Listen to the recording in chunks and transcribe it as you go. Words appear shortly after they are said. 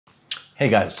Hey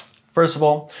guys, first of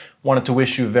all, wanted to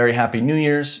wish you a very happy New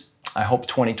Year's. I hope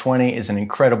 2020 is an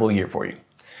incredible year for you.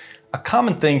 A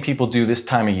common thing people do this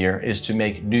time of year is to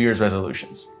make New Year's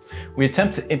resolutions. We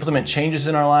attempt to implement changes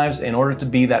in our lives in order to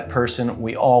be that person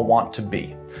we all want to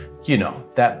be. You know,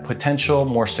 that potential,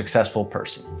 more successful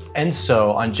person. And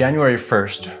so on January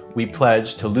 1st, we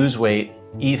pledged to lose weight,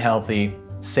 eat healthy,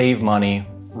 save money,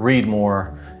 read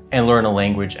more, and learn a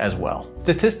language as well.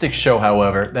 Statistics show,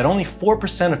 however, that only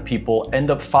 4% of people end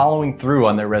up following through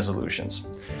on their resolutions.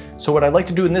 So what I'd like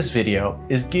to do in this video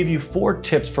is give you 4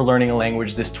 tips for learning a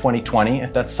language this 2020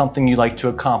 if that's something you'd like to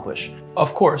accomplish.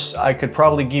 Of course, I could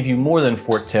probably give you more than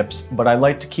 4 tips, but I'd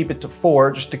like to keep it to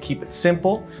 4 just to keep it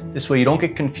simple. This way you don't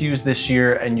get confused this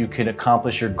year and you can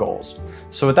accomplish your goals.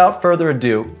 So without further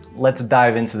ado, let's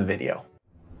dive into the video.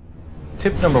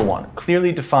 Tip number 1,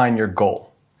 clearly define your goal.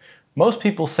 Most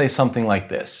people say something like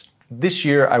this: this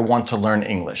year I want to learn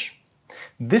English.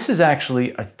 This is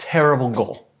actually a terrible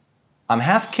goal. I'm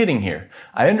half kidding here.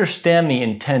 I understand the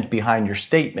intent behind your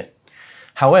statement.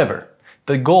 However,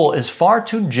 the goal is far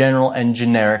too general and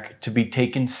generic to be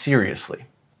taken seriously.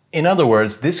 In other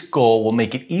words, this goal will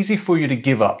make it easy for you to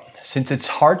give up since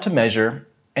it's hard to measure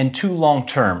and too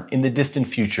long-term in the distant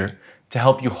future to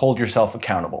help you hold yourself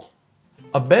accountable.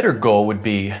 A better goal would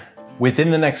be,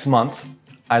 within the next month,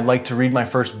 I'd like to read my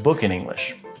first book in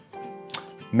English,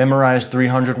 memorize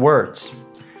 300 words,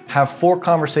 have 4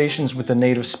 conversations with a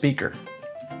native speaker,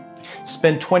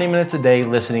 spend 20 minutes a day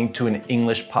listening to an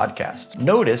English podcast.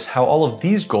 Notice how all of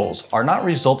these goals are not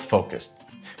result-focused,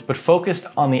 but focused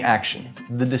on the action,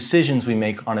 the decisions we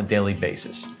make on a daily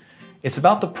basis. It's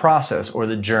about the process or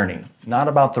the journey, not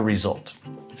about the result.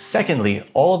 Secondly,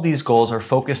 all of these goals are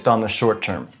focused on the short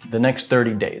term, the next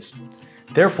 30 days.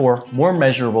 Therefore, more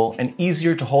measurable and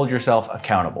easier to hold yourself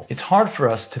accountable. It's hard for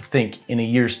us to think in a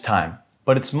year's time,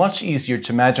 but it's much easier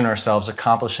to imagine ourselves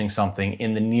accomplishing something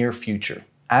in the near future.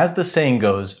 As the saying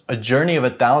goes, a journey of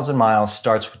 1,000 miles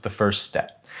starts with the first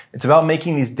step. It's about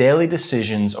making these daily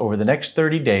decisions over the next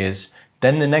 30 days,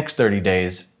 then the next 30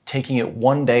 days, taking it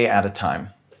one day at a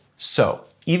time. So,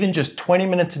 even just 20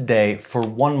 minutes a day for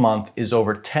 1 month is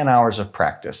over 10 hours of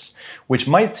practice, which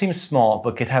might seem small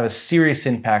but could have a serious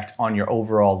impact on your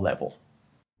overall level.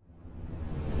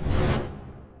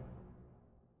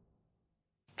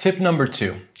 Tip number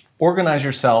 2, organize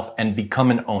yourself and become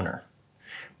an owner.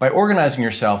 By organizing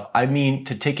yourself, I mean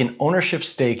to take an ownership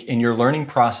stake in your learning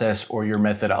process or your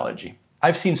methodology.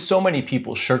 I've seen so many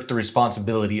people shirk the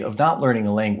responsibility of not learning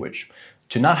a language,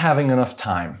 to not having enough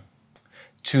time,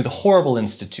 to the horrible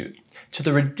institute, to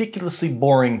the ridiculously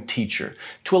boring teacher,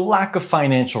 to a lack of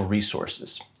financial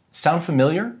resources. Sound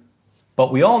familiar?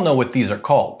 But we all know what these are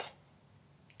called.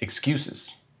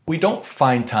 Excuses. We don't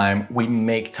find time, we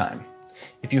make time.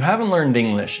 If you haven't learned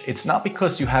English, it's not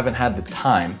because you haven't had the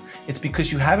time, it's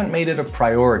because you haven't made it a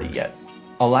priority yet.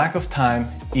 A lack of time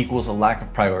equals a lack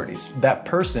of priorities. That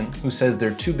person who says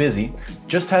they're too busy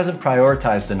just hasn't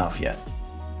prioritized enough yet.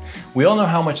 We all know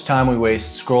how much time we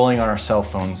waste scrolling on our cell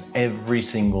phones every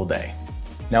single day.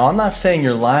 Now, I'm not saying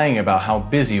you're lying about how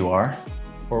busy you are,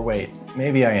 or wait,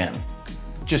 maybe I am.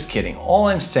 Just kidding. All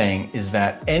I'm saying is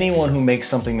that anyone who makes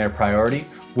something their priority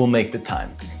will make the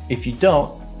time. If you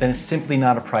don't, then it's simply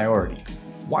not a priority.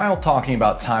 While talking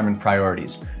about time and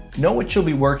priorities, know what you'll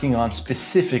be working on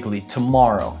specifically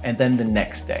tomorrow and then the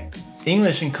next day.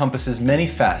 English encompasses many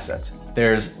facets.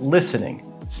 There's listening,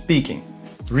 speaking,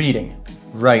 reading,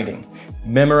 writing,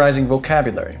 memorizing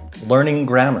vocabulary, learning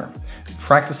grammar,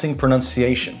 practicing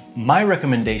pronunciation. My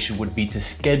recommendation would be to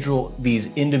schedule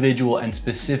these individual and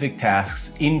specific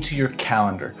tasks into your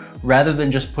calendar rather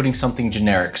than just putting something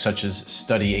generic such as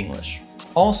study English.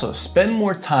 Also, spend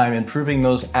more time improving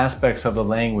those aspects of the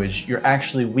language you're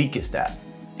actually weakest at.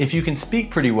 If you can speak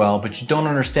pretty well but you don't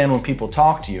understand when people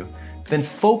talk to you, then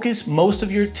focus most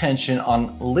of your attention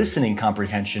on listening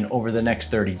comprehension over the next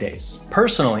 30 days.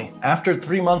 Personally, after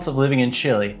 3 months of living in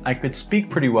Chile, I could speak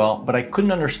pretty well, but I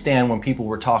couldn't understand when people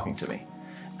were talking to me.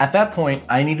 At that point,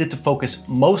 I needed to focus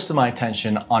most of my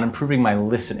attention on improving my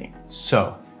listening.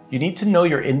 So, you need to know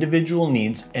your individual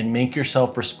needs and make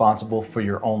yourself responsible for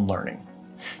your own learning.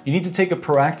 You need to take a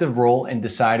proactive role in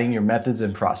deciding your methods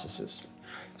and processes.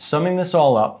 Summing this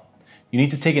all up, you need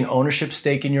to take an ownership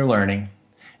stake in your learning,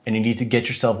 and you need to get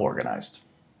yourself organized.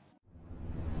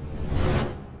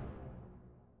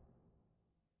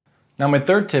 Now, my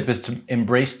third tip is to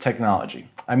embrace technology.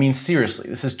 I mean, seriously,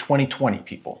 this is 2020,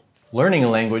 people. Learning a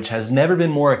language has never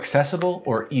been more accessible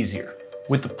or easier.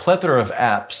 With the plethora of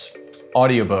apps,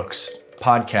 audiobooks,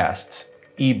 podcasts,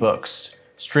 ebooks,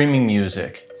 streaming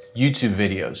music, YouTube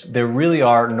videos, there really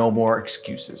are no more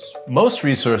excuses. Most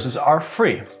resources are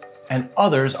free, and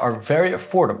others are very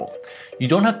affordable. You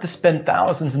don't have to spend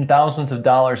thousands and thousands of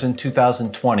dollars in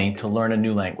 2020 to learn a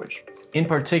new language. In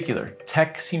particular,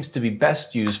 tech seems to be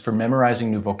best used for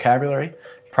memorizing new vocabulary,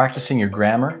 practicing your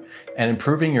grammar, and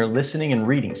improving your listening and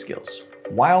reading skills.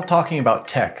 While talking about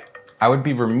tech, I would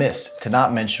be remiss to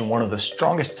not mention one of the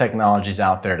strongest technologies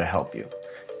out there to help you.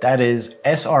 That is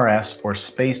SRS, or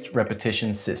Spaced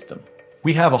Repetition System.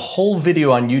 We have a whole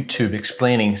video on YouTube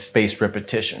explaining spaced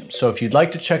repetition, so if you'd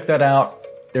like to check that out,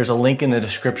 there's a link in the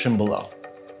description below.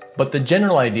 But the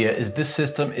general idea is this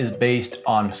system is based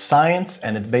on science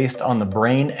and it's based on the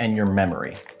brain and your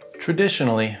memory.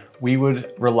 Traditionally, we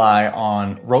would rely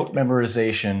on rote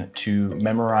memorization to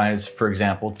memorize, for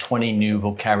example, 20 new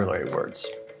vocabulary words.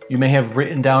 You may have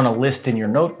written down a list in your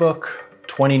notebook,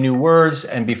 20 new words,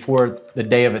 and before the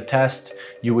day of a test,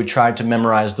 you would try to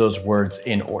memorize those words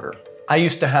in order. I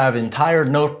used to have entire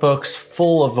notebooks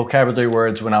full of vocabulary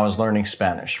words when I was learning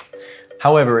Spanish.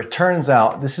 However, it turns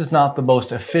out this is not the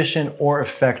most efficient or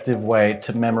effective way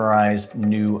to memorize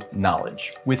new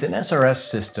knowledge. With an SRS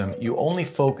system, you only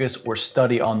focus or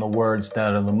study on the words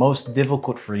that are the most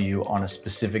difficult for you on a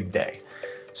specific day.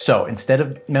 So instead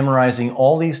of memorizing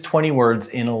all these 20 words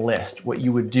in a list, what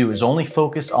you would do is only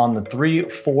focus on the 3,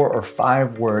 4, or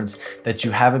 5 words that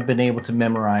you haven't been able to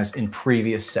memorize in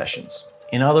previous sessions.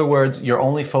 In other words, you're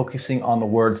only focusing on the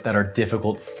words that are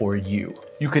difficult for you.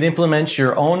 You could implement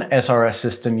your own SRS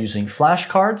system using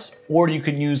flashcards, or you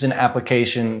could use an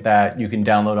application that you can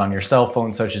download on your cell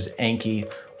phone, such as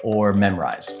Anki or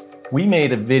Memrise. We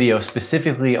made a video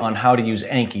specifically on how to use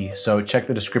Anki, so check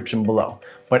the description below.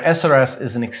 But SRS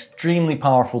is an extremely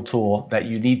powerful tool that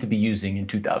you need to be using in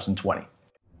 2020.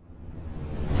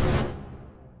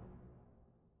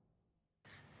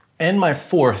 And my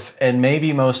fourth and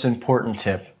maybe most important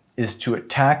tip is to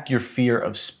attack your fear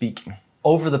of speaking.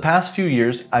 Over the past few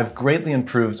years, I've greatly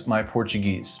improved my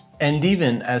Portuguese. And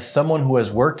even as someone who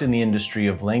has worked in the industry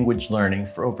of language learning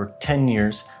for over 10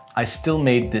 years, I still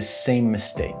made this same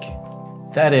mistake.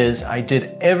 That is, I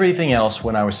did everything else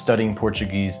when I was studying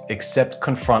Portuguese except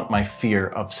confront my fear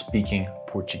of speaking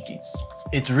Portuguese.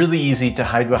 It's really easy to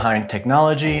hide behind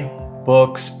technology,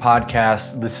 books,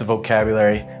 podcasts, lists of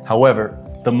vocabulary. However,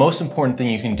 the most important thing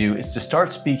you can do is to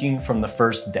start speaking from the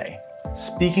first day.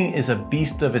 Speaking is a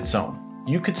beast of its own.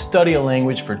 You could study a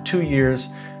language for 2 years,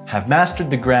 have mastered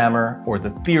the grammar or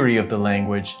the theory of the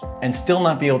language, and still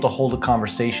not be able to hold a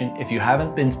conversation if you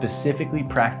haven't been specifically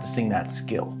practicing that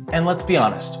skill. And let's be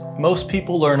honest, most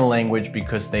people learn a language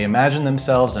because they imagine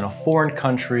themselves in a foreign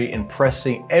country,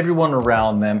 impressing everyone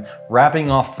around them, rapping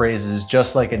off phrases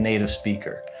just like a native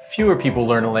speaker. Fewer people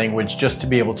learn a language just to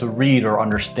be able to read or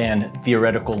understand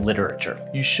theoretical literature.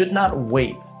 You should not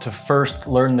wait to first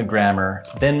learn the grammar,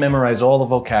 then memorize all the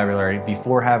vocabulary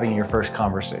before having your first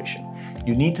conversation.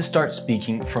 You need to start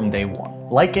speaking from day one.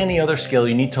 Like any other skill,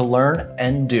 you need to learn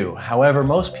and do. However,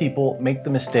 most people make the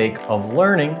mistake of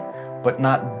learning but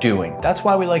not doing. That's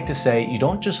why we like to say you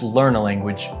don't just learn a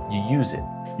language, you use it.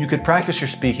 You could practice your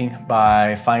speaking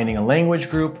by finding a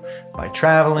language group, by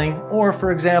traveling, or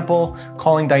for example,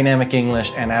 calling Dynamic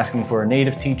English and asking for a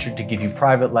native teacher to give you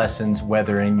private lessons,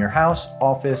 whether in your house,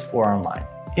 office, or online.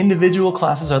 Individual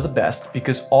classes are the best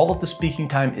because all of the speaking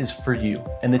time is for you,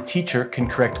 and the teacher can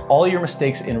correct all your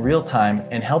mistakes in real time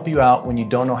and help you out when you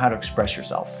don't know how to express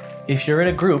yourself. If you're in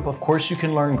a group, of course you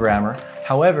can learn grammar.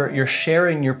 However, you're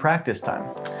sharing your practice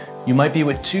time. You might be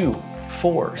with 2,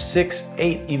 4, 6,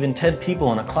 8, even 10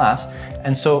 people in a class,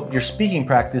 and so your speaking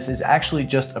practice is actually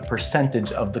just a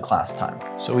percentage of the class time.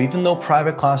 So even though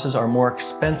private classes are more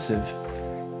expensive,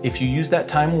 if you use that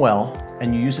time well,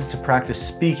 and you use it to practice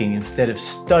speaking instead of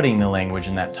studying the language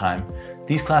in that time,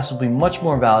 these classes will be much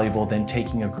more valuable than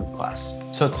taking a group class.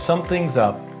 So to sum things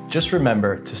up, just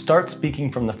remember to start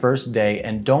speaking from the first day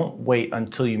and don't wait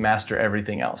until you master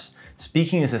everything else.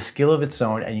 Speaking is a skill of its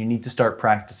own and you need to start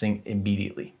practicing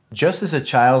immediately. Just as a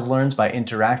child learns by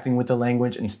interacting with the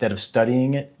language instead of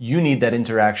studying it, you need that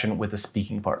interaction with a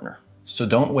speaking partner. So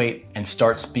don't wait and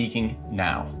start speaking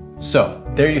now. So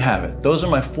there you have it. Those are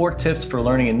my 4 tips for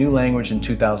learning a new language in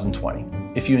 2020.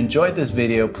 If you enjoyed this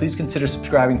video, please consider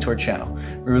subscribing to our channel.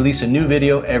 We release a new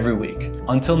video every week.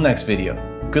 Until next video,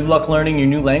 good luck learning your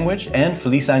new language and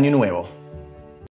Feliz Año Nuevo!